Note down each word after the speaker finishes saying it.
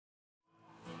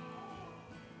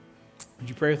Would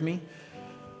you pray with me?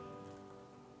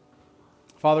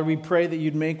 Father, we pray that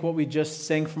you'd make what we just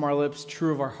sang from our lips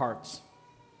true of our hearts.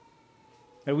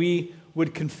 That we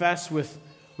would confess with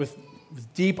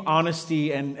deep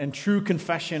honesty and true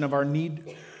confession of our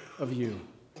need of you.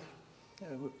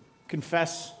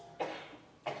 Confess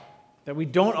that we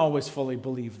don't always fully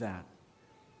believe that.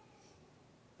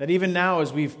 That even now,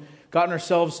 as we've gotten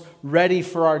ourselves ready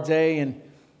for our day and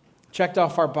checked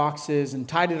off our boxes and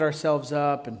tidied ourselves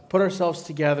up and put ourselves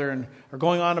together and are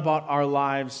going on about our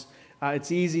lives,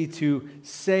 it's easy to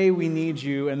say we need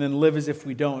you and then live as if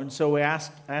we don't. And so I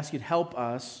ask you to help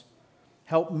us,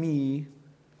 help me,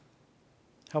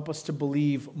 help us to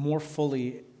believe more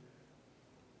fully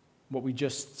what we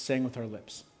just sang with our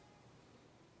lips.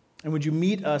 And would you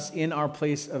meet us in our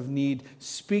place of need?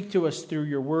 Speak to us through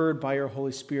your word by your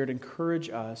Holy Spirit.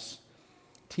 Encourage us,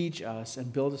 teach us,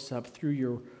 and build us up through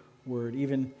your word,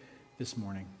 even this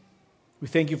morning. We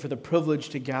thank you for the privilege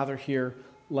to gather here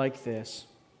like this.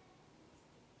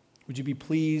 Would you be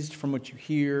pleased from what you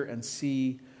hear and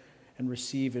see and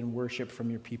receive in worship from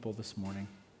your people this morning?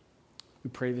 We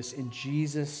pray this in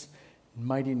Jesus'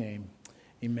 mighty name.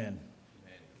 Amen.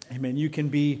 Amen. You can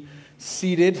be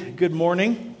seated. Good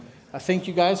morning. Thank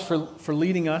you guys for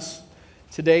leading us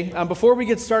today. Before we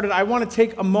get started, I want to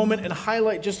take a moment and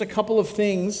highlight just a couple of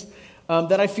things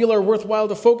that I feel are worthwhile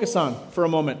to focus on for a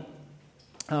moment.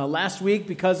 Last week,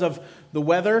 because of the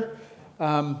weather,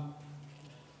 our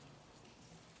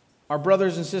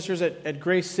brothers and sisters at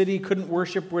Grace City couldn't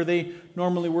worship where they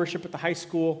normally worship at the high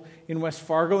school in West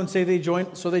Fargo, and so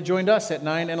they joined us at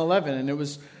 9 and 11, and it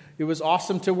was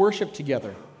awesome to worship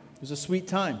together. It was a sweet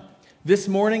time. This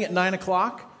morning at 9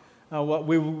 o'clock, while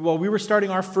we were starting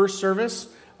our first service,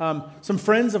 some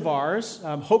friends of ours,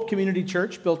 Hope Community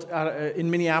Church, built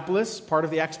in Minneapolis, part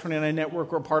of the Acts 29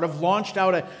 network we're part of, launched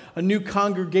out a new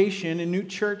congregation, a new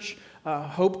church,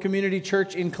 Hope Community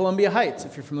Church in Columbia Heights,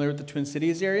 if you're familiar with the Twin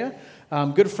Cities area.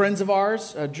 Good friends of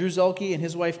ours, Drew Zelke and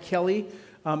his wife Kelly,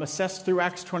 assessed through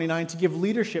Acts 29 to give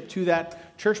leadership to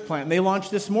that church plant. And they launched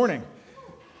this morning,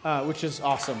 which is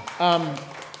awesome.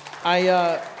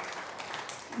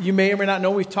 You may or may not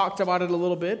know, we've talked about it a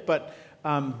little bit, but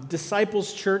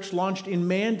Disciples Church launched in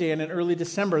Mandan in early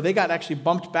December. They got actually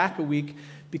bumped back a week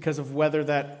because of weather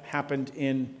that happened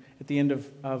at the end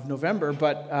of November.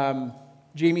 But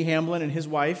Jamie Hamlin and his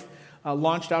wife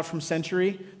launched out from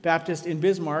Century Baptist in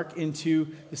Bismarck into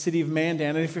the city of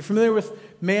Mandan. And if you're familiar with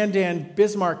Mandan,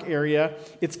 Bismarck area,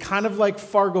 it's kind of like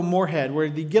Fargo-Moorhead, where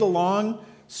they get along,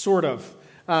 sort of.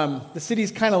 The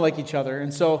cities kind of like each other,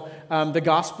 and so the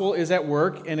gospel is at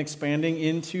work and expanding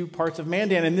into parts of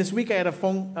Mandan. And this week I had a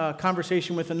phone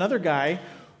conversation with another guy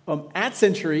at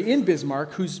Century in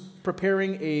Bismarck who's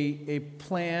preparing a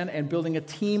plan and building a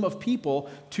team of people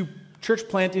to church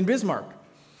plant in Bismarck.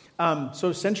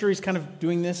 So Century's kind of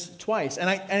doing this twice. And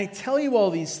I tell you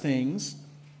all these things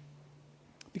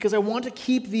because I want to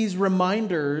keep these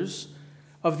reminders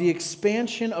of the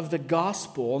expansion of the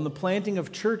gospel and the planting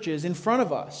of churches in front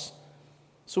of us.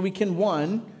 So we can,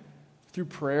 one, through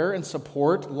prayer and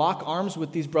support, lock arms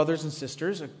with these brothers and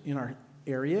sisters in our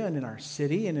area and in our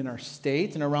city and in our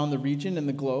state and around the region and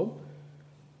the globe.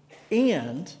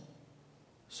 And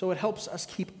so it helps us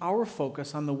keep our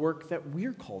focus on the work that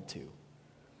we're called to.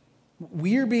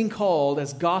 We're being called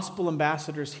as gospel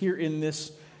ambassadors here in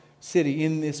this city,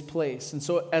 in this place. And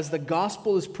so as the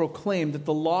gospel is proclaimed, that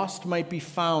the lost might be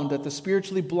found, that the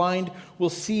spiritually blind will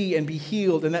see and be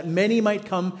healed, and that many might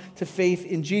come to faith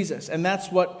in Jesus. And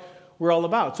that's what we're all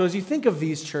about. So as you think of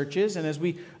these churches, and as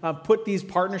we put these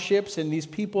partnerships and these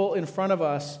people in front of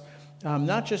us,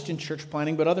 not just in church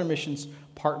planning, but other missions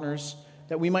partners,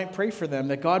 that we might pray for them,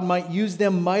 that God might use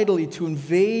them mightily to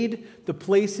invade the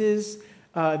places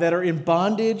that are in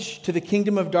bondage to the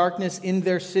kingdom of darkness in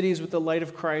their cities with the light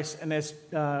of Christ. And as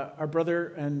our brother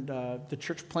and the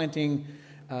church planting,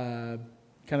 kind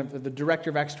of the director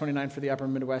of Acts 29 for the Upper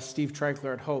Midwest, Steve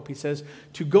Treichler at Hope, he says,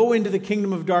 to go into the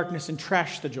kingdom of darkness and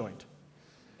trash the joint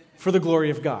for the glory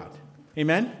of God.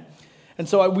 Amen? And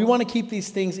so we want to keep these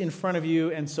things in front of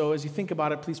you. And so as you think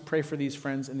about it, please pray for these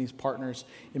friends and these partners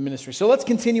in ministry. So let's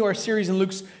continue our series in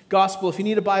Luke's Gospel. If you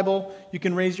need a Bible, you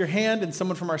can raise your hand, and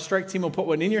someone from our strike team will put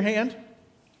one in your hand.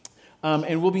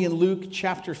 And we'll be in Luke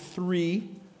chapter 3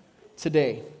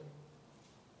 today.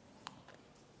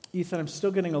 Ethan, I'm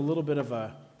still getting a little bit of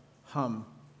a hum.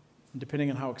 Depending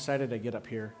on how excited I get up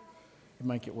here, it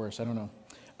might get worse. I don't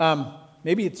know.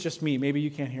 Maybe it's just me. Maybe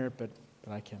you can't hear it, but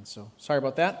I can. So sorry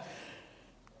about that.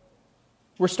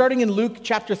 We're starting in Luke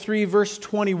chapter 3, verse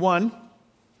 21,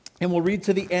 and we'll read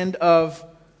to the end of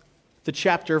the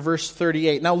chapter, verse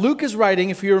 38. Now, Luke is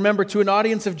writing, if you remember, to an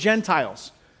audience of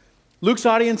Gentiles. Luke's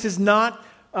audience is not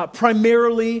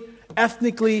primarily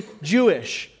ethnically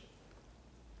Jewish.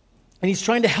 And he's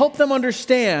trying to help them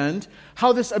understand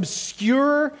how this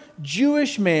obscure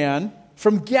Jewish man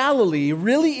from Galilee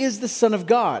really is the Son of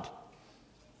God.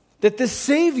 That the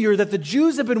Savior that the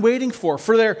Jews have been waiting for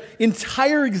their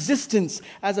entire existence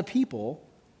as a people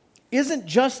isn't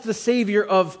just the Savior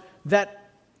of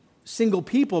that single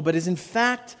people, but is in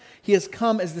fact, he has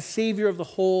come as the Savior of the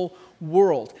whole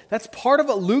world. That's part of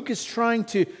what Luke is trying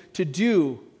to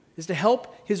do, is to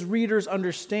help his readers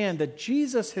understand that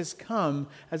Jesus has come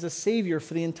as a Savior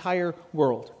for the entire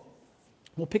world.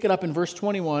 We'll pick it up in verse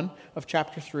 21 of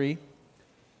chapter 3,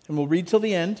 and we'll read till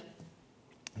the end.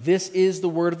 This is the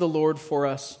word of the Lord for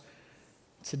us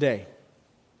today.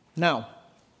 Now,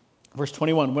 verse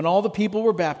 21, when all the people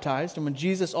were baptized, and when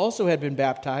Jesus also had been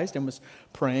baptized and was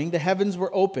praying, the heavens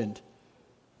were opened,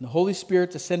 and the Holy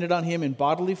Spirit descended on him in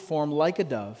bodily form like a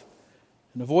dove,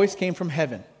 and a voice came from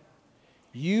heaven,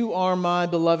 "You are my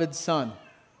beloved Son.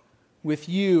 With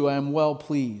you I am well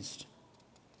pleased."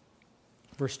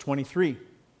 Verse 23,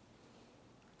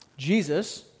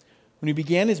 Jesus, when he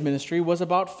began his ministry, was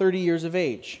about 30 years of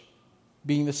age,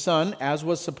 being the son, as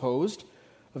was supposed,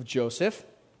 of Joseph,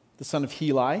 the son of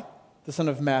Heli, the son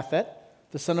of Matthat,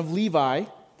 the son of Levi,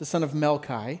 the son of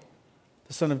Melchi,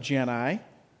 the son of Jannai,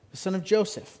 the son of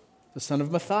Joseph, the son of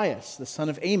Matthias, the son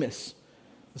of Amos,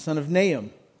 the son of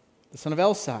Nahum, the son of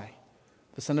Elsai,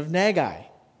 the son of Nagai,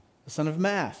 the son of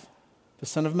Math, the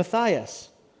son of Matthias,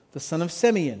 the son of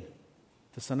Simeon,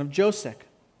 the son of Josech,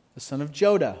 the son of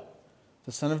Joda,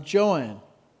 the son of Joan,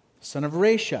 the son of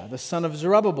Rasha, the son of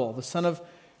Zerubbabel, the son of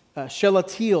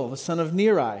Shelatiel, the son of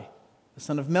Neri, the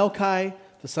son of Melchi,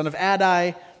 the son of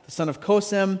Adai, the son of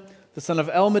Kosem, the son of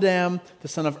Elmadam, the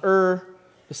son of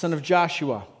the son of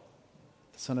Joshua,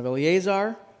 the son of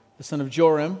Eleazar, the son of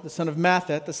Joram, the son of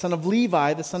Matthat, the son of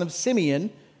Levi, the son of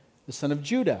Simeon, the son of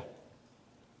Judah,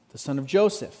 the son of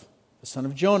Joseph, the son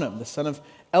of Jonam, the son of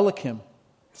Eliakim,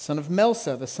 the son of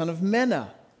Melsa, the son of Menah,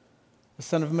 the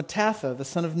son of Mattatha, the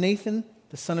son of Nathan,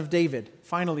 the son of David.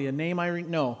 Finally, a name I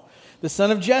know. The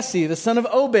son of Jesse, the son of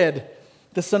Obed,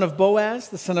 the son of Boaz,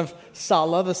 the son of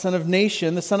Salah, the son of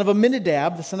Nashon, the son of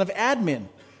Amminadab, the son of Admin,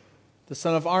 the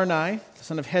son of Arni, the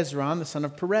son of Hezron, the son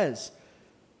of Perez,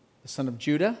 the son of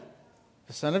Judah,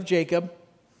 the son of Jacob,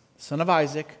 the son of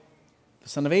Isaac, the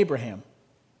son of Abraham,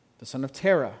 the son of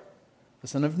Terah, the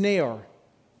son of Nahor,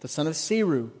 the son of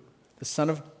Seru, the son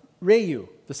of Reu,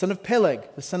 the son of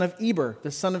Peleg, the son of Eber, the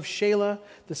son of Shelah,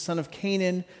 the son of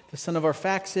Canaan, the son of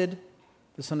Arphaxad,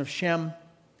 the son of Shem,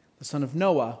 the son of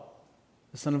Noah,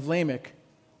 the son of Lamech,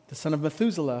 the son of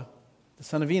Methuselah, the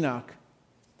son of Enoch,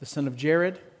 the son of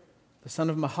Jared, the son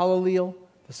of Mahalaleel,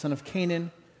 the son of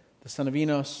Canaan, the son of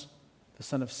Enos, the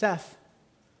son of Seth,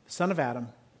 the son of Adam,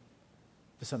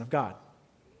 the son of God.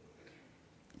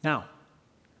 Now,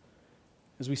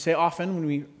 as we say often when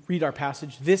we read our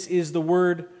passage, this is the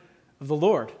word of the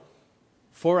Lord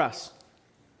for us.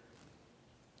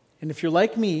 And if you're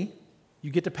like me, you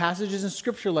get to passages in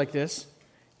Scripture like this,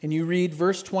 and you read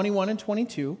verse 21 and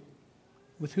 22,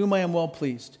 with whom I am well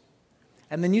pleased.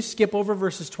 And then you skip over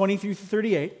verses 23 through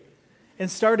 38 and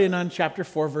start in on chapter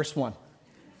 4, verse 1.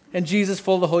 And Jesus,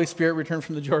 full of the Holy Spirit, returned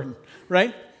from the Jordan,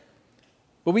 right?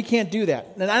 But we can't do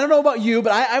that. And I don't know about you,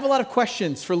 but I have a lot of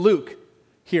questions for Luke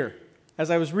here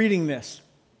as I was reading this.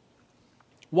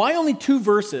 Why only 2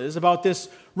 verses about this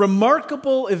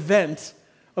remarkable event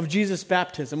of Jesus'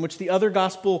 baptism, which the other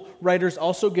gospel writers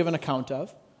also give an account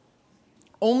of?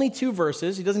 Only 2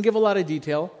 verses. He doesn't give a lot of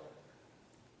detail.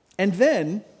 And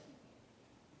then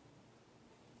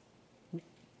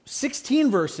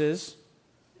 16 verses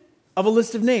of a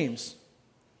list of names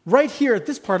right here at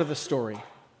this part of the story.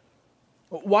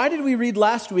 Why did we read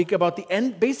last week about the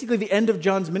end, basically the end of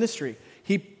John's ministry?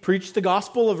 He preached the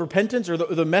gospel of repentance, or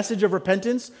the message of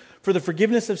repentance for the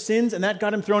forgiveness of sins, and that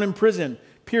got him thrown in prison,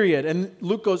 period. And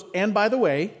Luke goes, and by the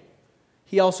way,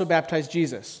 he also baptized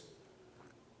Jesus.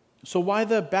 So why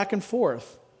the back and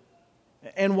forth?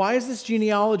 And why is this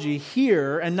genealogy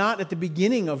here and not at the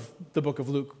beginning of the book of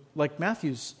Luke, like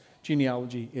Matthew's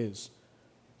genealogy is?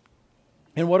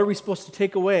 And what are we supposed to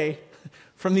take away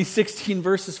from these 16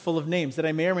 verses full of names that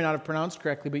I may or may not have pronounced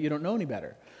correctly, but you don't know any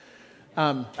better?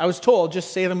 I was told,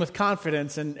 just say them with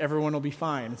confidence and everyone will be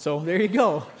fine. So there you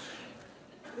go.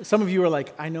 Some of you are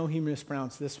like, I know he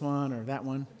mispronounced this one or that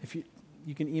one. If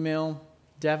you can email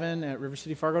Devin at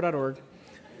rivercityfargo.org.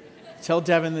 Tell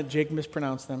Devin that Jake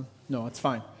mispronounced them. No, it's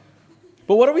fine.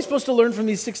 But what are we supposed to learn from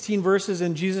these 16 verses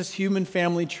in Jesus' human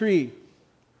family tree?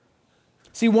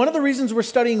 See, one of the reasons we're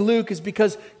studying Luke is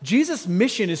because Jesus'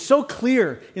 mission is so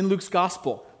clear in Luke's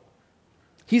gospel.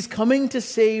 He's coming to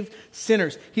save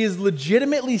sinners. He is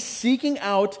legitimately seeking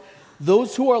out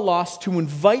those who are lost to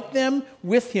invite them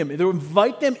with him, to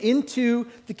invite them into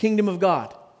the kingdom of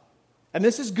God. And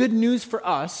this is good news for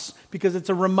us because it's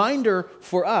a reminder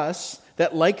for us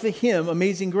that, like the hymn,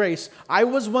 Amazing Grace, I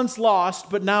was once lost,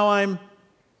 but now I'm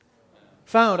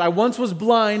found. I once was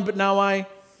blind, but now I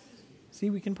see.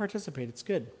 We can participate. It's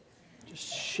good.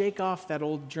 Just shake off that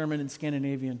old German and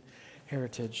Scandinavian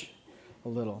heritage a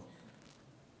little.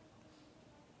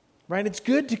 Right? It's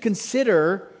good to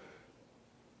consider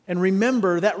and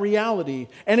remember that reality.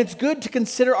 And it's good to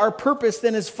consider our purpose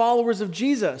then as followers of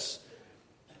Jesus.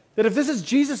 That if this is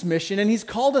Jesus' mission and he's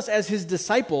called us as his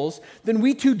disciples, then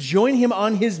we too join him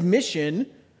on his mission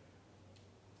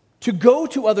to go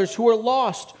to others who are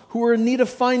lost, who are in need of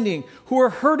finding, who are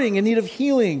hurting, in need of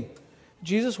healing.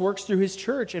 Jesus works through his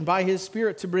church and by his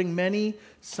Spirit to bring many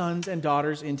sons and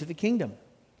daughters into the kingdom.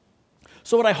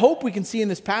 So what I hope we can see in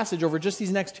this passage over just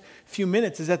these next few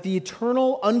minutes is that the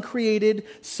eternal, uncreated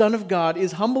Son of God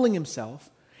is humbling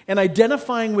himself and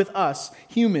identifying with us,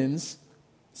 humans,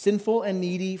 sinful and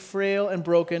needy, frail and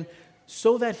broken,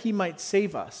 so that he might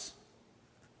save us.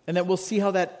 And that we'll see how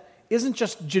that isn't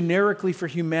just generically for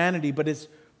humanity, but is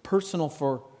personal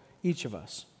for each of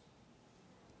us.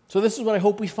 So this is what I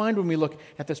hope we find when we look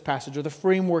at this passage, or the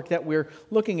framework that we're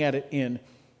looking at it in.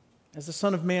 As the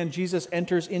Son of Man, Jesus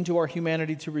enters into our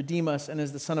humanity to redeem us, and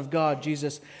as the Son of God,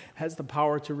 Jesus has the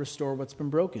power to restore what's been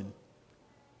broken.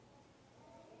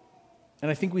 And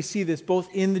I think we see this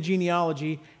both in the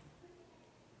genealogy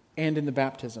and in the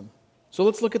baptism. So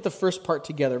let's look at the first part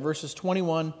together, verses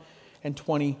 21 and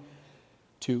 22.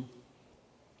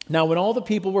 Now, when all the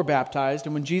people were baptized,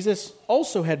 and when Jesus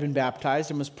also had been baptized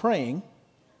and was praying,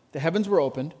 the heavens were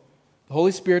opened, the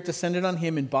Holy Spirit descended on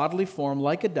him in bodily form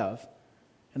like a dove,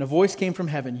 and a voice came from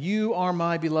heaven, "You are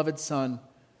my beloved Son.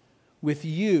 With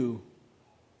you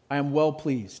I am well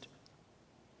pleased."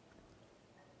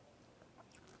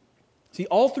 See,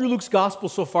 all through Luke's gospel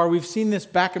so far, we've seen this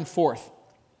back and forth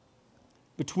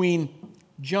between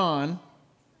John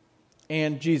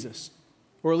and Jesus,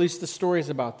 or at least the stories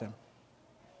about them.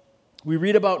 We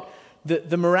read about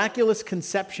the miraculous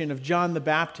conception of John the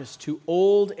Baptist to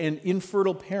old and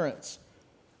infertile parents.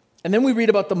 And then we read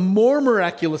about the more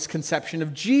miraculous conception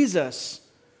of Jesus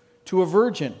to a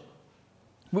virgin.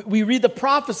 We read the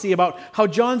prophecy about how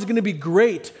John's going to be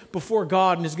great before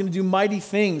God and is going to do mighty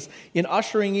things in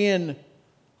ushering in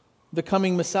the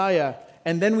coming Messiah.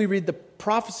 And then we read the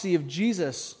prophecy of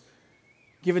Jesus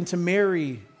given to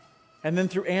Mary and then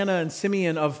through Anna and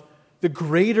Simeon of the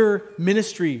greater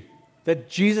ministry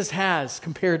that Jesus has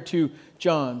compared to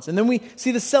John's. And then we see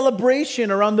the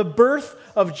celebration around the birth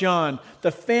of John,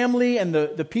 the family and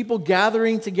the people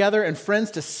gathering together and friends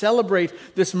to celebrate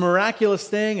this miraculous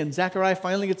thing. And Zechariah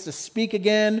finally gets to speak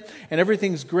again and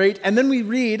everything's great. And then we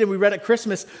read, and we read at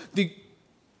Christmas, the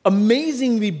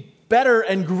amazingly better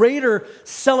and greater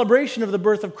celebration of the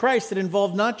birth of Christ that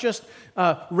involved not just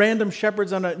random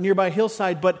shepherds on a nearby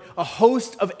hillside, but a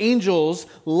host of angels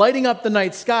lighting up the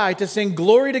night sky to sing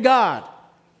glory to God.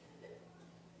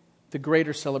 The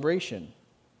greater celebration.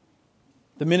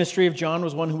 The ministry of John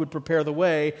was one who would prepare the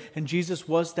way, and Jesus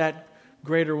was that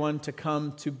greater one to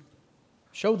come to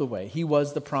show the way. He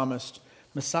was the promised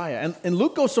Messiah. And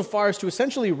Luke goes so far as to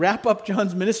essentially wrap up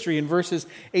John's ministry in verses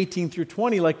 18 through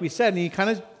 20, like we said, and he kind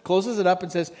of closes it up and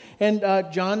says, and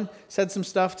John said some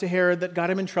stuff to Herod that got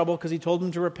him in trouble because he told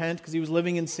him to repent because he was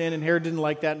living in sin, and Herod didn't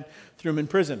like that and threw him in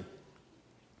prison.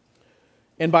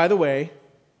 And by the way,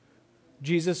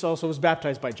 Jesus also was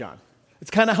baptized by John. It's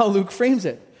kind of how Luke frames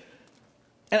it.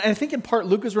 And I think in part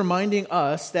Luke is reminding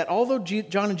us that although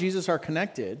John and Jesus are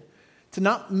connected, to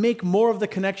not make more of the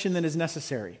connection than is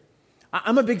necessary.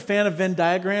 I'm a big fan of Venn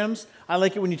diagrams. I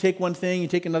like it when you take one thing, you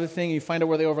take another thing, and you find out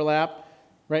where they overlap.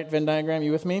 Right? Venn diagram,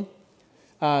 you with me?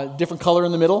 Different color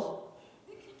in the middle.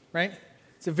 Right?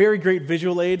 It's a very great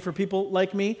visual aid for people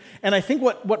like me. And I think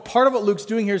what part of what Luke's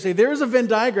doing here is say, there's a Venn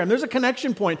diagram, there's a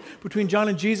connection point between John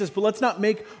and Jesus, but let's not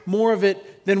make more of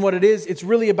it than what it is. It's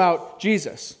really about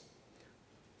Jesus.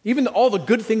 Even all the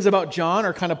good things about John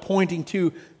are kind of pointing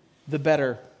to the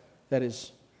better, that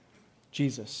is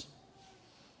Jesus.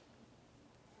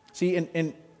 See,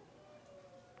 and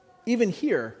even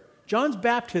here, John's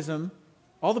baptism,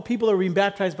 all the people that were being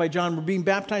baptized by John were being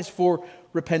baptized for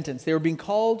repentance. They were being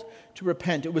called to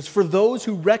repent. It was for those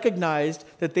who recognized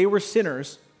that they were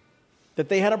sinners, that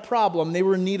they had a problem, they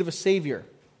were in need of a Savior.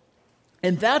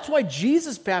 And that's why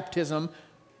Jesus' baptism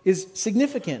is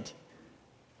significant.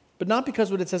 But not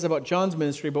because what it says about John's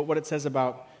ministry, but what it says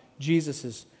about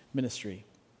Jesus' ministry.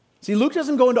 See, Luke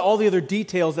doesn't go into all the other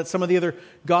details that some of the other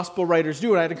gospel writers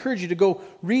do, and I'd encourage you to go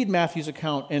read Matthew's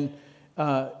account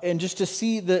and just to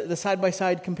see the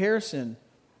side-by-side comparison.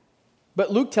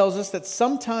 But Luke tells us that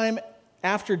sometime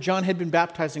after John had been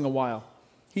baptizing a while,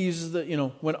 he uses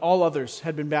when all others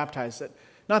had been baptized. That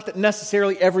not that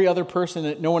necessarily every other person,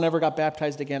 that no one ever got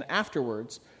baptized again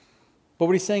afterwards. But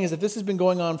what he's saying is that this has been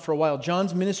going on for a while.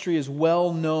 John's ministry is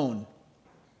well known.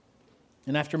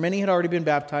 And after many had already been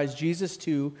baptized, Jesus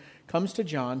too comes to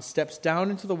John, steps down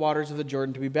into the waters of the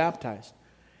Jordan to be baptized.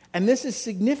 And this is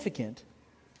significant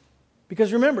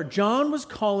because remember, John was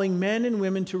calling men and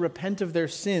women to repent of their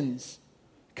sins,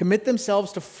 commit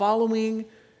themselves to following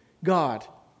God.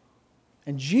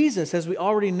 And Jesus, as we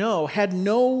already know, had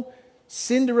no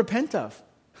sin to repent of.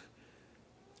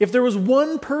 If there was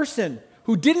one person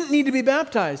who didn't need to be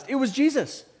baptized, it was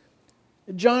Jesus.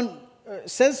 John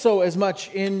says so as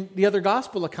much in the other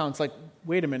gospel accounts, like,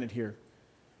 wait a minute here.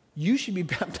 You should be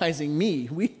baptizing me.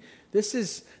 This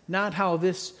is not how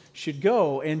this should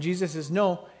go. And Jesus says,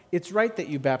 no, it's right that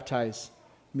you baptize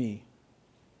me.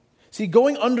 See,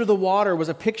 going under the water was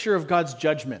a picture of God's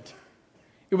judgment.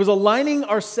 It was aligning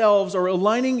ourselves or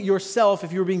aligning yourself,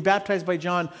 if you were being baptized by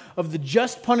John, of the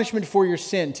just punishment for your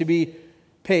sin to be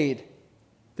paid,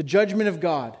 the judgment of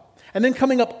God. And then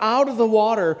coming up out of the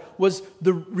water was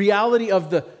the reality of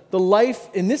the life,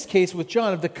 in this case with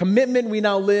John, of the commitment we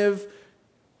now live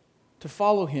to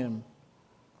follow him.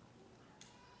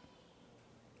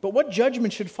 But what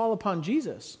judgment should fall upon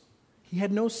Jesus? He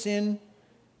had no sin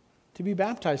to be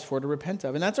baptized for, to repent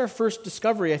of. And that's our first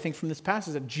discovery, I think, from this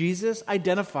passage, that Jesus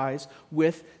identifies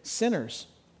with sinners.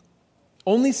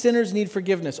 Only sinners need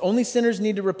forgiveness. Only sinners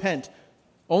need to repent.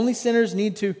 Only sinners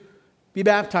need to be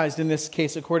baptized in this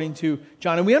case, according to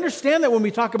John. And we understand that when we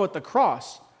talk about the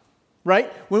cross,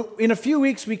 right? In a few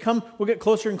weeks, we'll get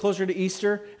closer and closer to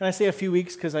Easter. And I say a few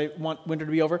weeks because I want winter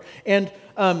to be over. And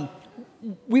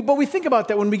but we think about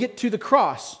that when we get to the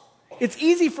cross. It's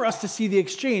easy for us to see the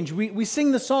exchange. We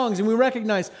sing the songs and we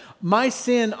recognize my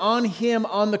sin on him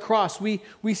on the cross. We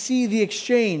see the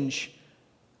exchange.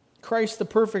 Christ, the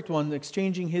perfect one,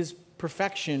 exchanging his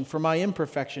perfection for my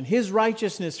imperfection, his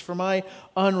righteousness for my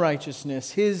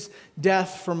unrighteousness, his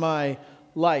death for my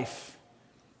life.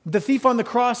 The thief on the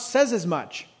cross says as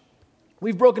much.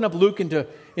 We've broken up Luke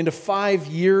into 5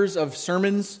 years of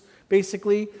sermons,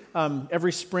 basically,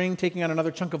 every spring, taking on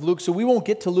another chunk of Luke. So we won't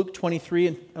get to Luke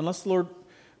 23 unless the Lord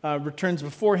returns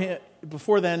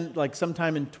before then, like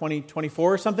sometime in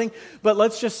 2024 or something. But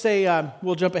let's just say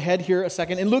we'll jump ahead here a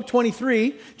second. In Luke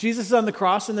 23, Jesus is on the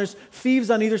cross and there's thieves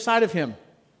on either side of him.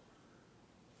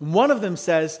 And one of them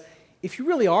says, if you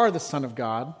really are the Son of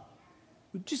God,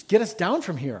 just get us down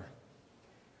from here.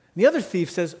 And the other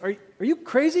thief says, are you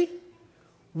crazy?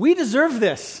 We deserve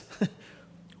this.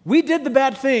 We did the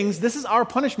bad things. This is our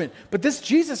punishment. But this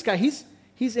Jesus guy, he's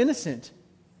innocent.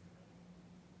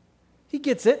 He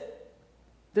gets it.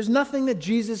 There's nothing that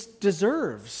Jesus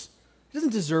deserves. He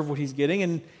doesn't deserve what he's getting.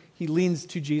 And he leans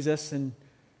to Jesus and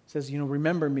says,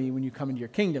 remember me when you come into your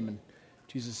kingdom. And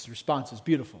Jesus' response is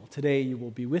beautiful. Today you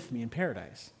will be with me in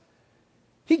paradise.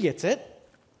 He gets it.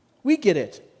 We get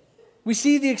it. We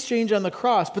see the exchange on the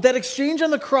cross. But that exchange on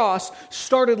the cross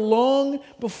started long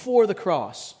before the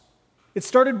cross. It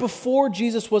started before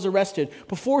Jesus was arrested,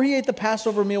 before he ate the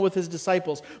Passover meal with his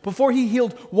disciples, before he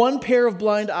healed one pair of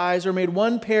blind eyes or made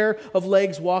one pair of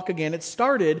legs walk again. It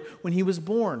started when he was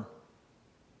born.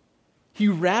 He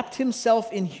wrapped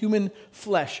himself in human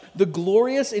flesh. The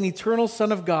glorious and eternal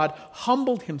Son of God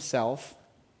humbled himself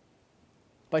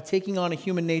by taking on a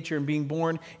human nature and being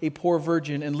born a poor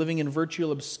virgin and living in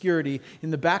virtual obscurity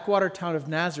in the backwater town of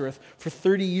Nazareth for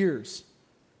 30 years.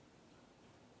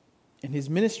 And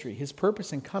his ministry, his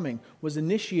purpose in coming, was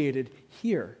initiated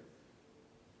here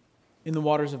in the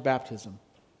waters of baptism.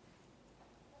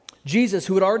 Jesus,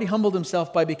 who had already humbled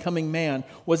himself by becoming man,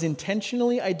 was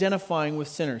intentionally identifying with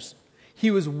sinners. He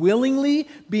was willingly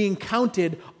being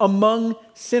counted among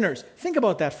sinners. Think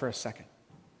about that for a second.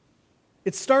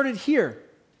 It started here.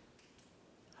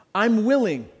 I'm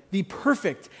willing, the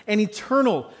perfect and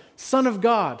eternal Son of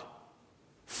God,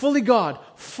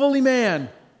 fully man,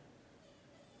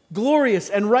 glorious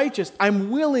and righteous. I'm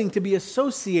willing to be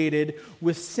associated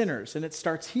with sinners. And it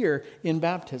starts here in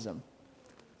baptism.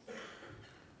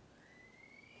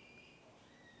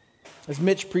 As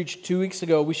Mitch preached 2 weeks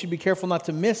ago, we should be careful not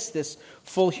to miss this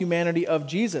full humanity of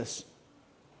Jesus.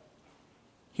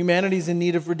 Humanity's in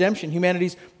need of redemption.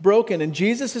 Humanity's broken. And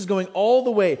Jesus is going all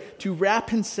the way to wrap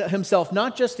himself,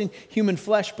 not just in human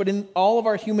flesh, but in all of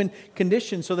our human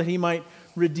condition so that he might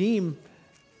redeem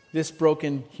this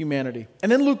broken humanity.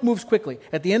 And then Luke moves quickly.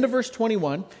 At the end of verse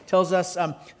 21, tells us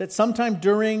that sometime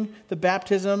during the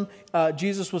baptism,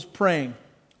 Jesus was praying.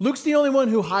 Luke's the only one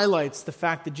who highlights the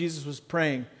fact that Jesus was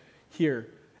praying here.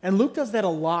 And Luke does that a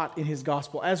lot in his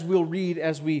gospel, as we'll read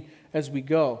as we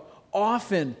go.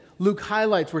 Often, Luke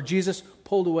highlights where Jesus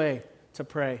pulled away to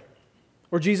pray,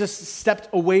 or Jesus stepped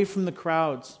away from the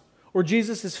crowds, or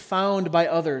Jesus is found by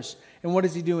others. And what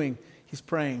is he doing? He's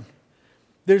praying.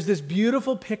 There's this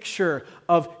beautiful picture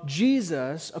of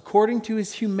Jesus, according to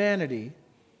his humanity,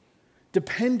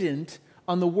 dependent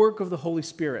on the work of the Holy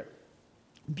Spirit.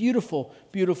 Beautiful,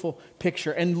 beautiful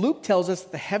picture. And Luke tells us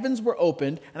the heavens were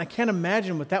opened, and I can't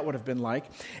imagine what that would have been like,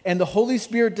 and the Holy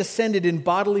Spirit descended in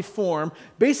bodily form,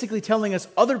 basically telling us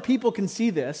other people can see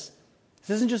this.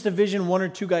 This isn't just a vision one or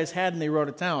two guys had and they wrote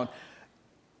it down.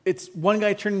 It's one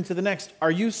guy turning to the next.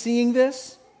 Are you seeing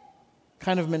this?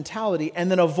 Kind of mentality. And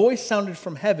then a voice sounded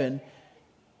from heaven,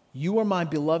 "You are my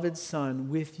beloved Son.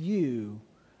 With you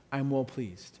I'm well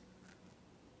pleased."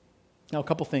 Now, a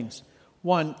couple things.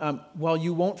 One, while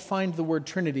you won't find the word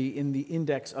Trinity in the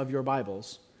index of your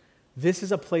Bibles, this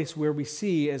is a place where we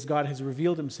see, as God has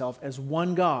revealed himself, as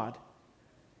one God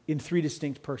in three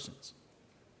distinct persons.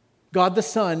 God the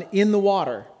Son in the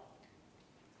water.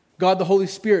 God the Holy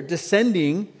Spirit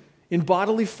descending in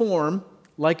bodily form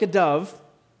like a dove.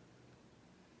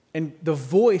 And the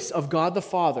voice of God the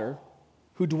Father,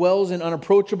 who dwells in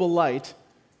unapproachable light,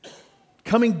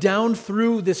 coming down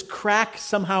through this crack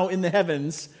somehow in the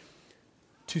heavens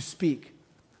to speak.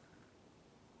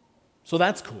 So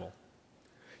that's cool.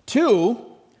 Two,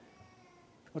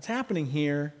 what's happening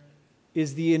here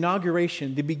is the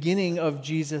inauguration, the beginning of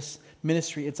Jesus'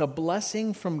 ministry. It's a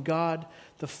blessing from God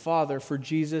the Father for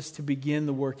Jesus to begin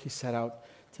the work he set out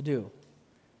to do.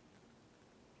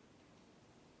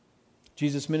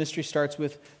 Jesus' ministry starts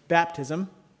with baptism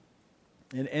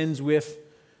and ends with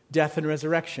death and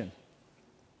resurrection.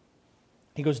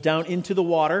 He goes down into the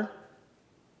water,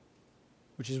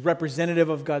 which is representative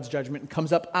of God's judgment, and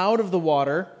comes up out of the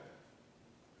water,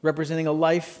 representing a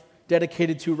life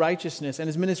dedicated to righteousness. And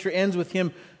his ministry ends with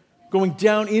him going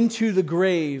down into the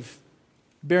grave,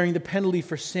 bearing the penalty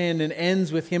for sin, and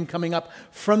ends with him coming up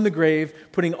from the grave,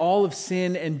 putting all of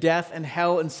sin and death and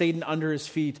hell and Satan under his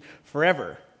feet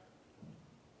forever.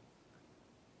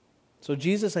 So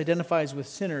Jesus identifies with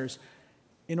sinners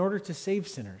in order to save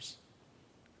sinners.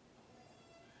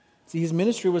 See, his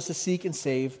ministry was to seek and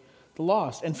save the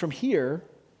lost. And from here,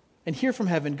 and here from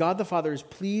heaven, God the Father is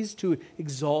pleased to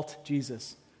exalt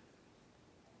Jesus,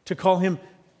 to call him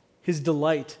his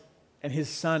delight and his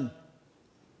Son.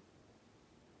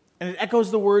 And it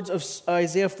echoes the words of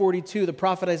Isaiah 42. The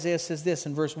prophet Isaiah says this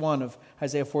in verse 1 of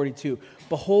Isaiah 42.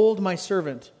 "Behold my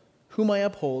servant, whom I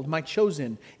uphold, my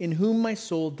chosen, in whom my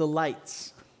soul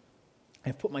delights. I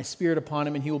have put my spirit upon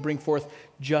him, and he will bring forth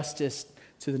justice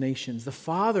to the nations." The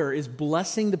Father is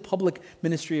blessing the public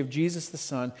ministry of Jesus the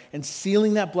Son and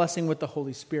sealing that blessing with the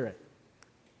Holy Spirit.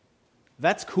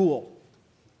 That's cool.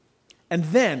 And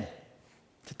then,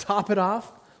 to top it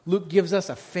off, Luke gives us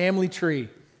a family tree.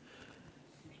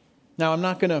 Now, I'm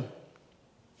not going to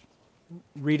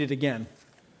read it again.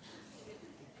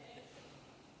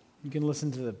 You can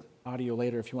listen to the audio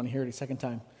later if you want to hear it a second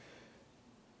time.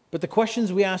 But the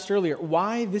questions we asked earlier,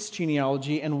 why this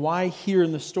genealogy and why here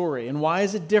in the story? And why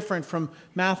is it different from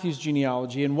Matthew's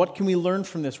genealogy? And what can we learn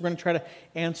from this? We're going to try to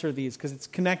answer these because it's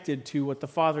connected to what the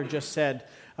Father just said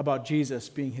about Jesus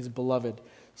being his beloved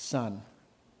Son.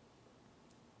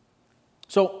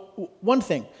 So one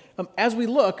thing, as we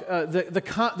look,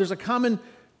 there's a common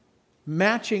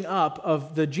matching up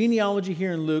of the genealogy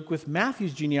here in Luke with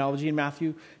Matthew's genealogy in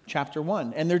Matthew chapter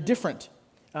 1. And they're different.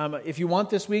 If you want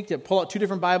this week to pull out two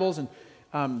different Bibles and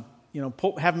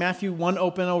have Matthew 1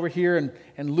 open over here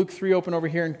and Luke 3 open over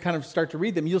here and kind of start to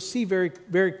read them, you'll see very,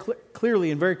 very clearly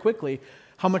and very quickly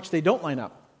how much they don't line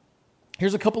up.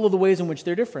 Here's a couple of the ways in which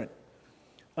they're different.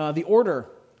 The order.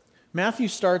 Matthew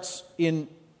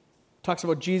talks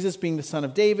about Jesus being the son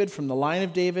of David, from the line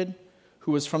of David,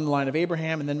 who was from the line of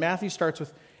Abraham. And then Matthew starts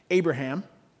with Abraham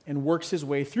and works his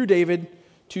way through David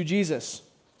to Jesus.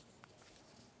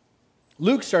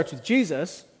 Luke starts with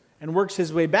Jesus and works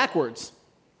his way backwards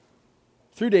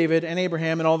through David and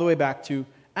Abraham and all the way back to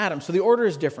Adam. So the order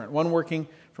is different. One working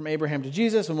from Abraham to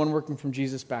Jesus and one working from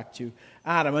Jesus back to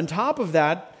Adam. On top of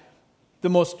that, the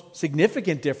most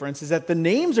significant difference is that the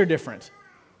names are different.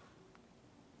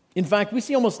 In fact, we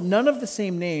see almost none of the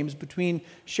same names between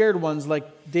shared ones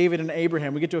like David and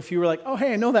Abraham. We get to a few, we're like, oh,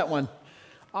 hey, I know that one.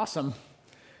 Awesome.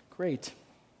 Great.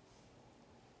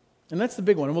 And that's the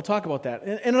big one, and we'll talk about that.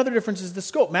 And another difference is the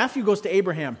scope. Matthew goes to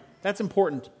Abraham. That's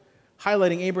important.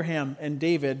 highlighting Abraham and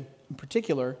David in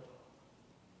particular.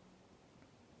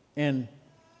 And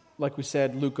like we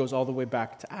said, Luke goes all the way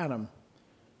back to Adam.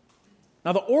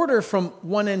 Now, the order from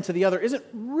one end to the other isn't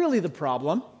really the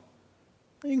problem.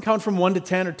 You can count from 1 to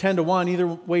 10 or 10 to 1. Either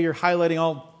way, you're highlighting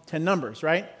all 10 numbers,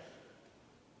 right?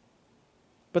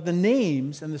 But the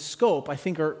names and the scope, I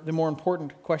think, are the more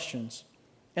important questions.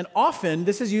 And often,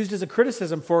 this is used as a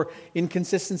criticism for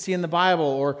inconsistency in the Bible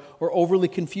or overly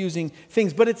confusing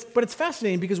things. But it's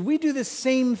fascinating because we do this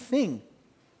same thing.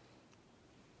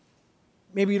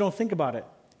 Maybe you don't think about it.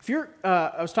 If you're,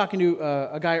 I was talking to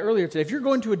a guy earlier today. If you're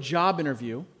going to a job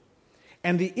interview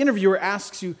and the interviewer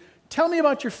asks you, tell me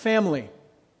about your family,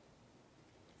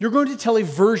 you're going to tell a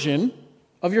version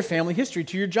of your family history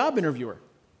to your job interviewer.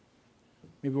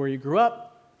 Maybe where you grew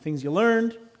up, things you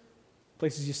learned,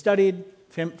 places you studied,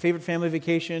 favorite family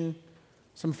vacation,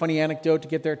 some funny anecdote to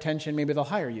get their attention. Maybe they'll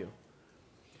hire you.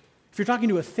 If you're talking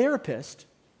to a therapist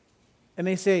and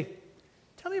they say,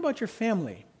 tell me about your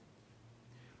family,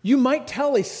 you might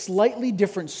tell a slightly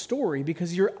different story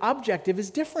because your objective is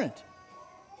different.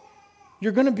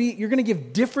 You're going to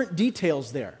give different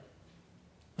details there.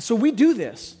 So we do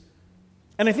this.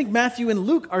 And I think Matthew and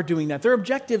Luke are doing that. Their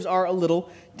objectives are a little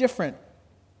different.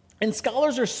 And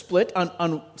scholars are split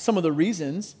on some of the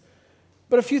reasons,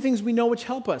 but a few things we know which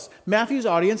help us. Matthew's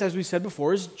audience, as we said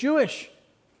before, is Jewish.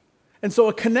 And so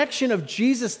a connection of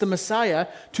Jesus the Messiah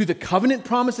to the covenant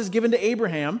promises given to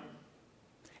Abraham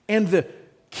and the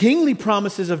kingly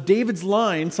promises of David's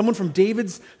line, someone from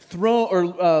David's throne or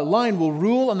line will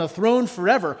rule on the throne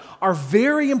forever, are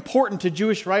very important to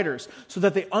Jewish writers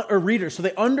readers, so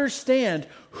they understand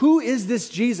who is this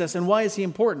Jesus and why is he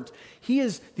important. He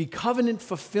is the covenant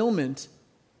fulfillment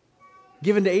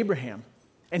given to Abraham,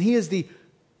 and he is the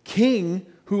king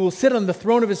who will sit on the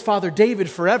throne of his father David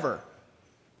forever.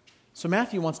 So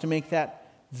Matthew wants to make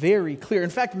that very clear. In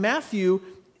fact, Matthew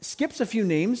skips a few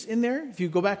names in there. If you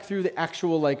go back through the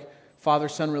actual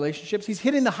father-son relationships, he's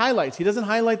hitting the highlights. He doesn't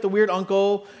highlight the weird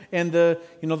uncle and the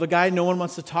guy no one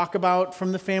wants to talk about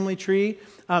from the family tree.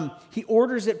 He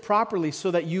orders it properly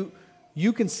so that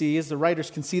you can see, as the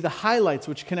writers can see, the highlights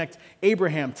which connect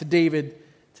Abraham to David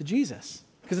to Jesus,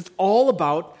 because it's all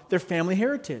about their family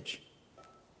heritage.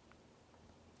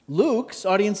 Luke's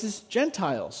audience is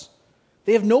Gentiles.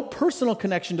 They have no personal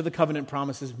connection to the covenant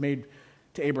promises made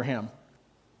to Abraham.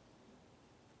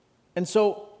 And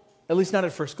so, at least not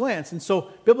at first glance. And so,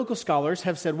 biblical scholars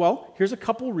have said, well, here's a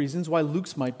couple reasons why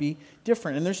Luke's might be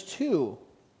different. And there's two.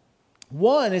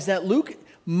 One is that Luke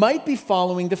might be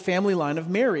following the family line of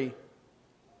Mary.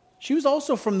 She was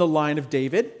also from the line of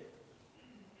David.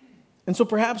 And so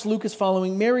perhaps Luke is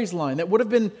following Mary's line. That would have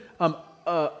been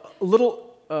a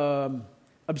little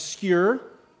obscure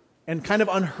and kind of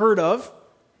unheard of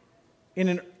in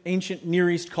an ancient Near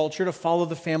East culture to follow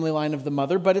the family line of the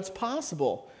mother, but it's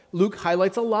possible. Luke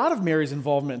highlights a lot of Mary's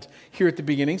involvement here at the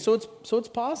beginning, so it's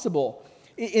possible.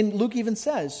 And Luke even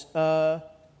says,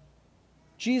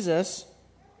 Jesus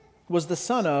was the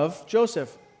son of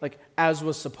Joseph, as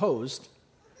was supposed.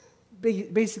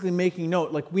 Basically making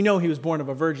note, we know he was born of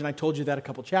a virgin. I told you that a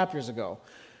couple chapters ago.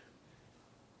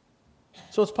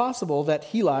 So it's possible that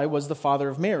Heli was the father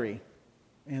of Mary.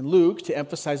 And Luke, to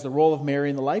emphasize the role of Mary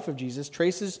in the life of Jesus,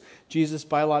 traces Jesus'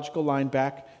 biological line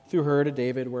back through her to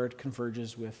David, where it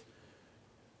converges with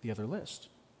the other list.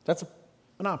 That's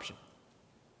an option.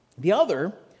 The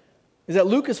other is that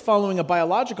Luke is following a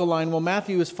biological line, while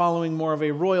Matthew is following more of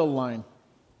a royal line.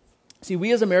 See,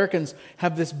 we as Americans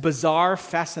have this bizarre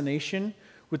fascination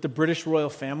with the British royal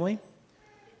family.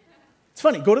 It's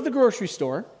funny, go to the grocery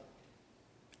store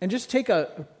and just take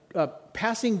a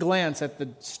passing glance at the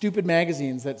stupid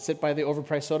magazines that sit by the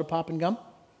overpriced soda pop and gum.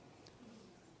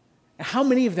 How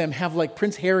many of them have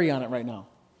Prince Harry on it right now?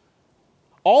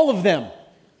 All of them.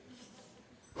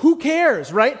 Who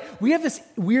cares, right? We have this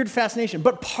weird fascination.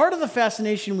 But part of the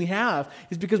fascination we have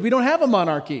is because we don't have a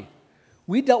monarchy.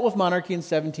 We dealt with monarchy in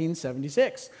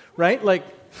 1776, right? I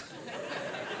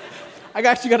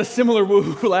actually got a similar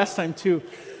woo last time too.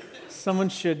 Someone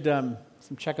should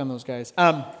check on those guys.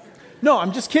 No,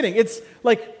 I'm just kidding. It's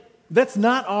that's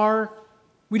not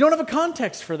we don't have a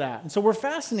context for that. And so we're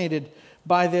fascinated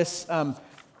by this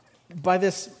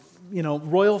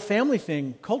royal family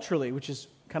thing culturally, which is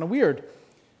kind of weird.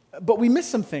 But we miss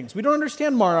some things. We don't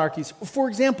understand monarchies. For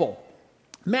example,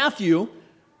 Matthew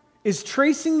is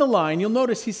tracing the line. You'll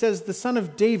notice he says the son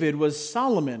of David was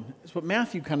Solomon. That's what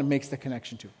Matthew kind of makes the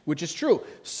connection to, which is true.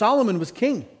 Solomon was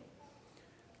king.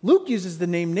 Luke uses the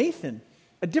name Nathan,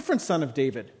 a different son of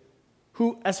David,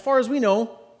 who, as far as we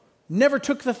know, never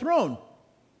took the throne.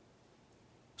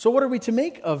 So what are we to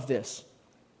make of this?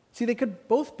 See, they could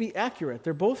both be accurate.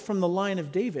 They're both from the line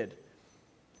of David.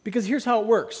 Because here's how it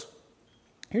works.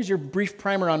 Here's your brief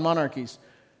primer on monarchies.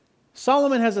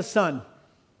 Solomon has a son.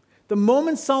 The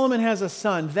moment Solomon has a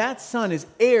son, that son is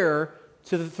heir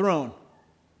to the throne.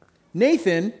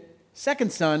 Nathan,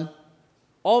 second son,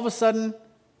 all of a sudden,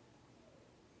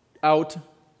 out,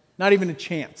 not even a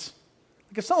chance.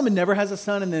 Like if Solomon never has a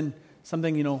son and then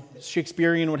something,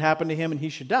 Shakespearean would happen to him and he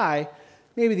should die,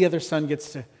 maybe the other son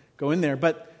gets to go in there.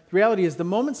 But the reality is the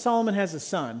moment Solomon has a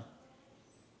son,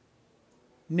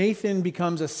 Nathan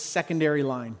becomes a secondary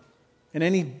line and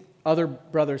any other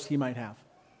brothers he might have.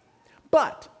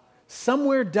 But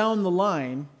somewhere down the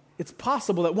line, it's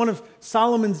possible that one of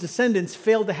Solomon's descendants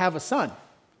failed to have a son.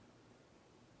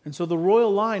 And so the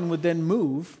royal line would then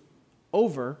move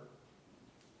over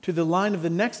to the line of the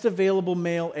next available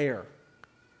male heir,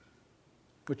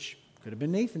 which could have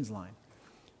been Nathan's line.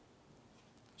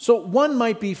 So one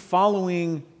might be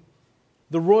following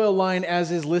the royal line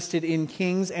as is listed in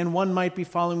Kings, and one might be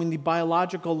following the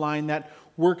biological line that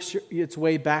works its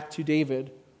way back to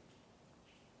David.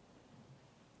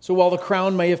 So while the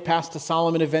crown may have passed to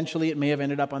Solomon eventually, it may have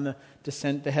ended up on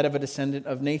the head of a descendant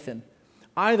of Nathan.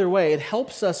 Either way, it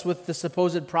helps us with the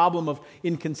supposed problem of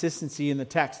inconsistency in the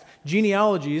text.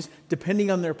 Genealogies, depending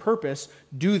on their purpose,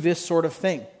 do this sort of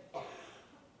thing.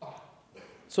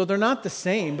 So they're not the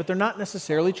same, but they're not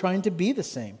necessarily trying to be the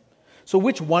same. So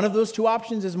which one of those two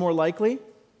options is more likely?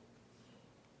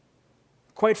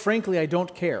 Quite frankly, I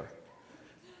don't care.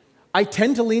 I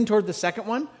tend to lean toward the second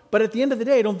one, but at the end of the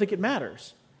day, I don't think it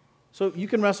matters. So you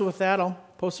can wrestle with that. I'll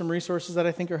post some resources that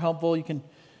I think are helpful. You can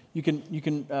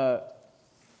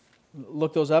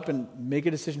look those up and make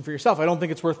a decision for yourself. I don't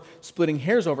think it's worth splitting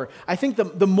hairs over. I think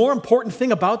the more important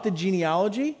thing about the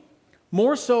genealogy,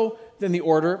 more so than the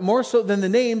order, more so than the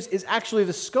names, is actually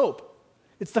the scope.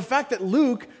 It's the fact that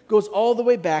Luke goes all the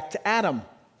way back to Adam.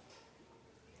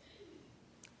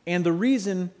 And the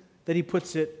reason that he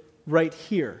puts it right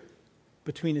here,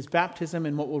 between his baptism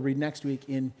and what we'll read next week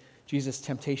in Jesus'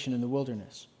 temptation in the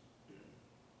wilderness.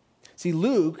 See,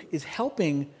 Luke is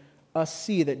helping us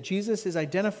see that Jesus is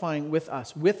identifying with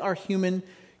us, with our human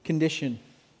condition,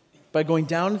 by going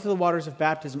down into the waters of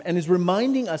baptism, and is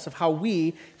reminding us of how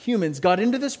we, humans, got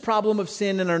into this problem of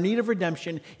sin and our need of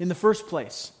redemption in the first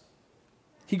place.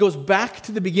 He goes back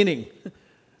to the beginning.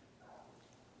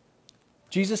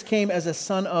 Jesus came as a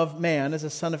son of man, as a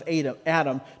son of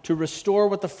Adam, to restore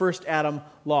what the first Adam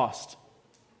lost.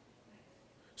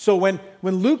 So when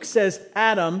Luke says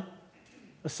Adam,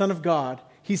 a son of God,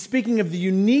 he's speaking of the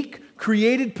unique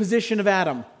created position of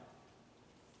Adam.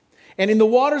 And in the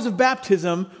waters of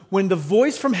baptism, when the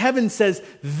voice from heaven says,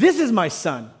 "This is my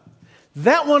son,"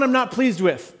 that one I'm not pleased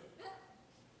with.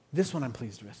 This one I'm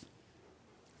pleased with.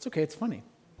 It's okay, it's funny.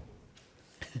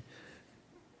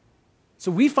 So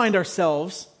we find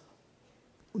ourselves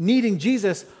needing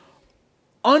Jesus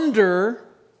under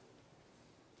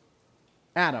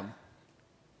Adam.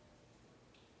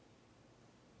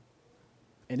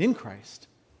 And in Christ,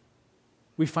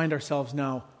 we find ourselves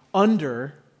now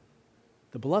under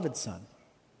the beloved Son.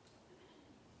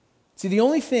 See, the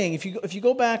only thing, if you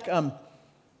go back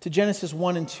to Genesis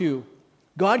 1 and 2,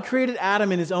 God created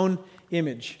Adam in his own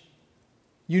image,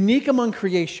 unique among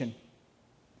creation.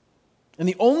 And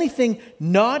the only thing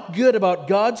not good about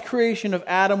God's creation of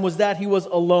Adam was that he was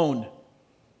alone.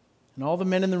 And all the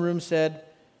men in the room said,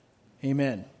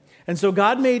 "Amen." And so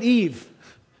God made Eve.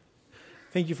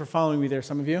 Thank you for following me there,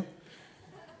 some of you.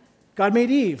 God made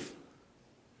Eve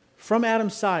from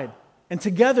Adam's side. And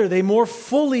together they more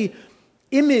fully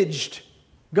imaged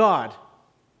God.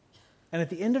 And at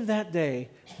the end of that day,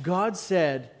 God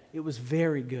said it was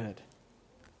very good.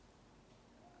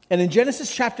 And in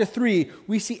Genesis chapter 3,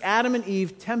 we see Adam and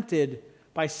Eve tempted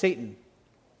by Satan.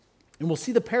 And we'll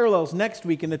see the parallels next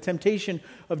week in the temptation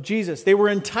of Jesus. They were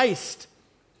enticed.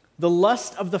 The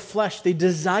lust of the flesh. They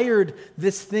desired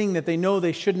this thing that they know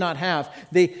they should not have.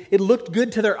 It looked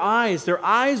good to their eyes. Their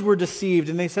eyes were deceived.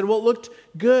 And they said, well, it looked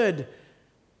good.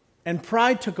 And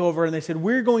pride took over. And they said,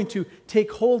 we're going to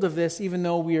take hold of this even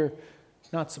though we're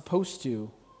not supposed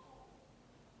to.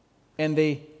 And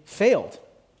they failed.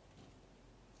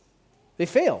 They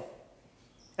fail.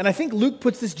 And I think Luke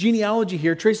puts this genealogy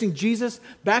here, tracing Jesus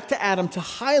back to Adam, to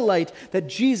highlight that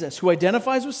Jesus, who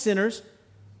identifies with sinners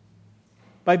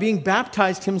by being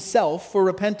baptized himself for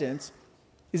repentance,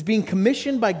 is being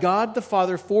commissioned by God the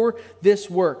Father for this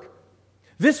work.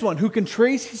 This one, who can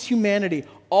trace his humanity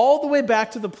all the way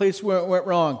back to the place where it went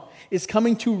wrong, is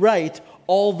coming to right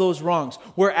all those wrongs.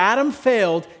 Where Adam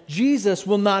failed, Jesus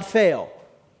will not fail.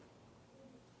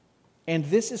 And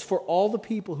this is for all the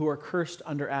people who are cursed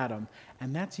under Adam,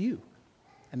 and that's you.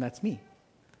 and that's me.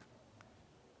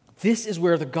 This is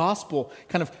where the gospel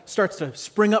kind of starts to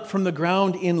spring up from the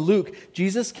ground in Luke.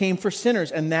 Jesus came for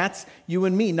sinners, and that's you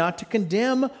and me, not to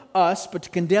condemn us, but to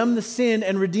condemn the sin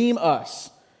and redeem us.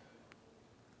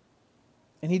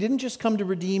 And he didn't just come to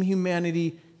redeem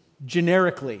humanity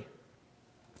generically,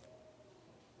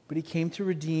 but he came to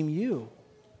redeem you.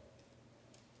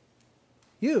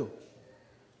 You.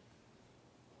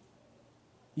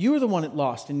 You are the one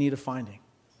lost in need of finding.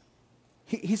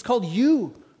 He's called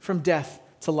you from death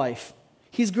to life.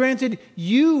 He's granted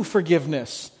you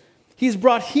forgiveness. He's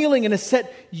brought healing and has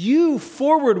set you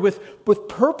forward with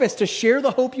purpose to share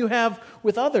the hope you have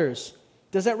with others.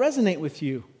 Does that resonate with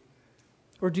you?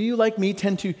 Or do you, like me,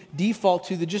 tend to default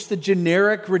to just the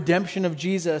generic redemption of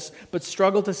Jesus, but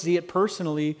struggle to see it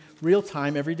personally, real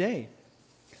time, every day?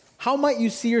 How might you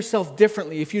see yourself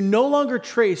differently if you no longer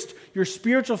traced your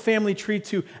spiritual family tree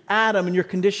to Adam and your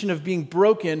condition of being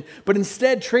broken, but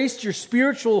instead traced your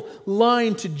spiritual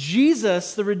line to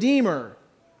Jesus, the Redeemer?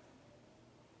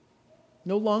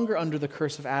 No longer under the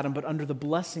curse of Adam, but under the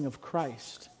blessing of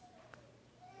Christ.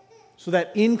 So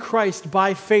that in Christ,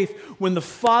 by faith, when the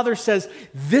Father says,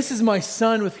 "This is my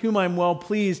Son with whom I'm well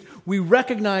pleased," we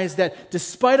recognize that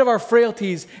despite of our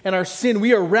frailties and our sin,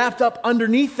 we are wrapped up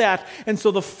underneath that. And so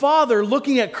the Father,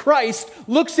 looking at Christ,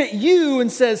 looks at you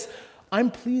and says, "I'm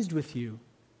pleased with you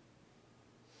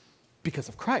because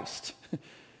of Christ."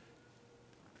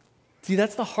 See,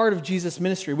 that's the heart of Jesus'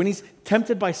 ministry. When he's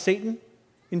tempted by Satan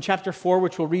in chapter 4,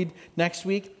 which we'll read next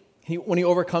week, when he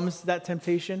overcomes that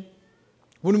temptation,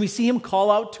 when we see him call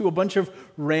out to a bunch of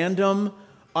random,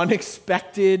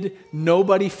 unexpected,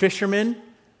 nobody fishermen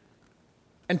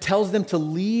and tells them to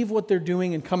leave what they're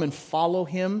doing and come and follow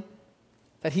him,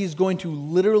 that he's going to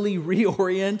literally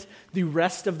reorient the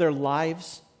rest of their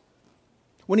lives.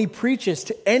 When he preaches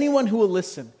to anyone who will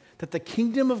listen that the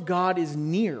kingdom of God is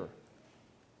near.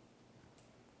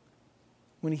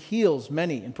 When he heals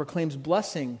many and proclaims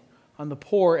blessing on the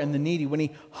poor and the needy. When he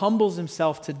humbles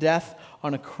himself to death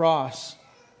on a cross.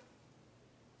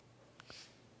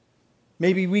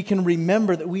 Maybe we can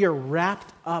remember that we are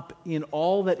wrapped up in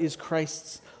all that is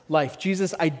Christ's life.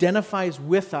 Jesus identifies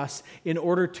with us in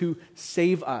order to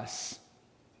save us.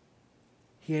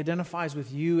 He identifies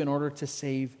with you in order to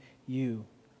save you.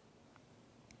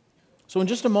 So in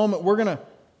just a moment, we're going to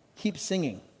keep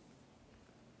singing.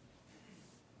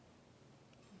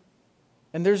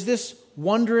 And there's this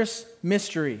wondrous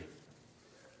mystery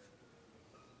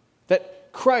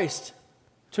that Christ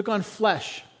took on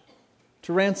flesh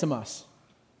to ransom us.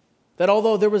 That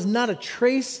although there was not a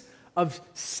trace of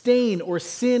stain or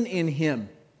sin in him,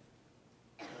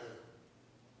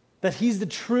 that he's the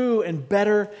true and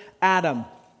better Adam.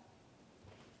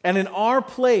 And in our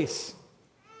place,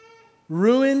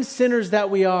 ruined sinners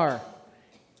that we are,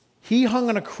 he hung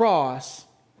on a cross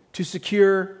to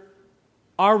secure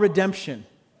our redemption.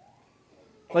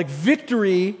 Like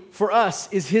victory for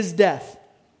us is his death.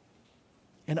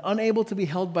 And unable to be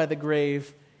held by the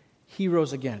grave, he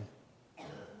rose again.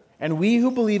 And we who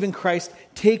believe in Christ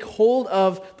take hold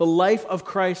of the life of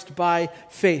Christ by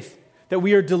faith. That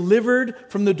we are delivered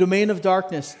from the domain of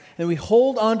darkness. And we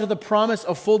hold on to the promise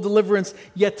of full deliverance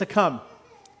yet to come.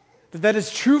 That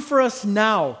is true for us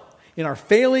now. In our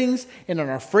failings, and in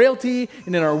our frailty,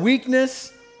 and in our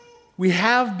weakness. We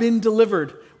have been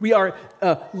delivered. We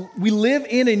live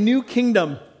in a new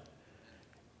kingdom.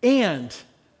 And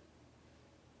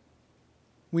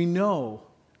we know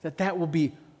that will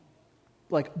be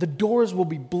like the doors will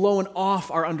be blown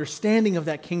off our understanding of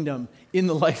that kingdom in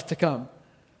the life to come.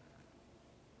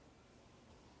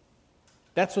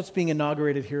 That's what's being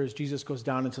inaugurated here as Jesus goes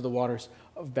down into the waters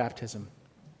of baptism.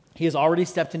 He has already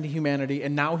stepped into humanity,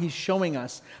 and now he's showing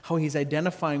us how he's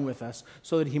identifying with us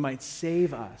so that he might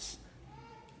save us.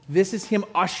 This is him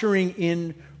ushering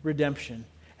in redemption.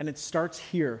 And it starts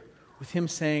here with him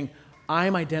saying,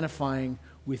 "I'm identifying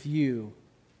with you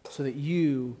so that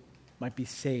you might be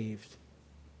saved."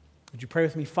 Would you pray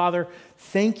with me? Father,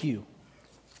 thank you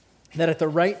that at the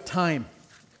right time,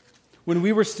 when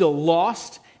we were still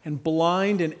lost and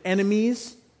blind and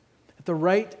enemies, at the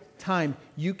right time,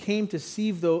 you came to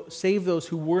save those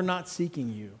who were not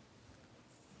seeking you.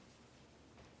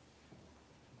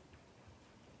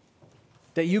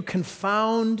 That you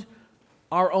confound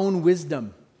our own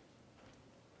wisdom.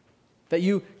 That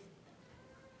you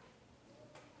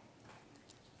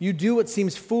do what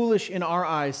seems foolish in our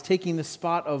eyes, taking the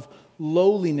spot of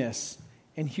lowliness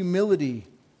and humility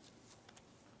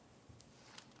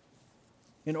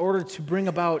in order to bring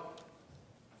about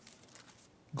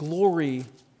glory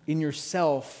in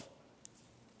yourself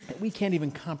that we can't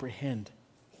even comprehend.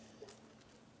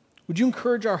 Would you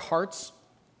encourage our hearts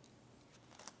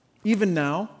even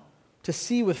now, to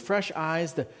see with fresh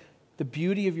eyes the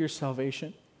beauty of your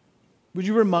salvation? Would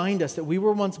you remind us that we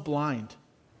were once blind,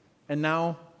 and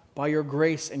now, by your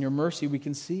grace and your mercy, we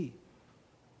can see?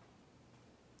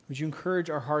 Would you encourage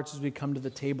our hearts as we come to the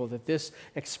table that this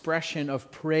expression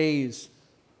of praise,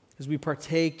 as we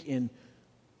partake in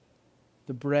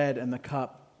the bread and the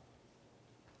cup,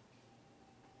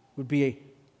 would be a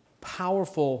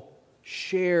powerful,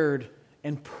 shared,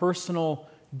 and personal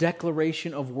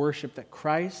declaration of worship that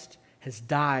Christ has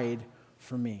died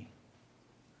for me.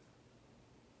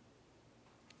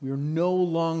 We are no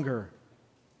longer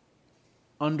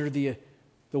under the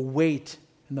weight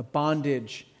and the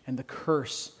bondage and the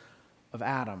curse of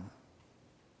Adam.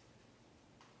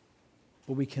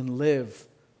 But we can live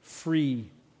free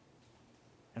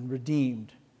and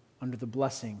redeemed under the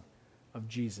blessing of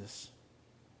Jesus.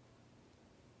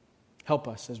 Help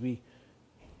us as we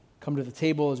come to the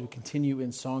table, as we continue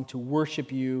in song, to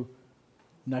worship you,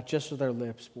 not just with our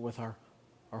lips, but with our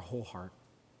whole heart.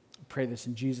 We pray this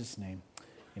in Jesus' name.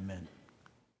 Amen.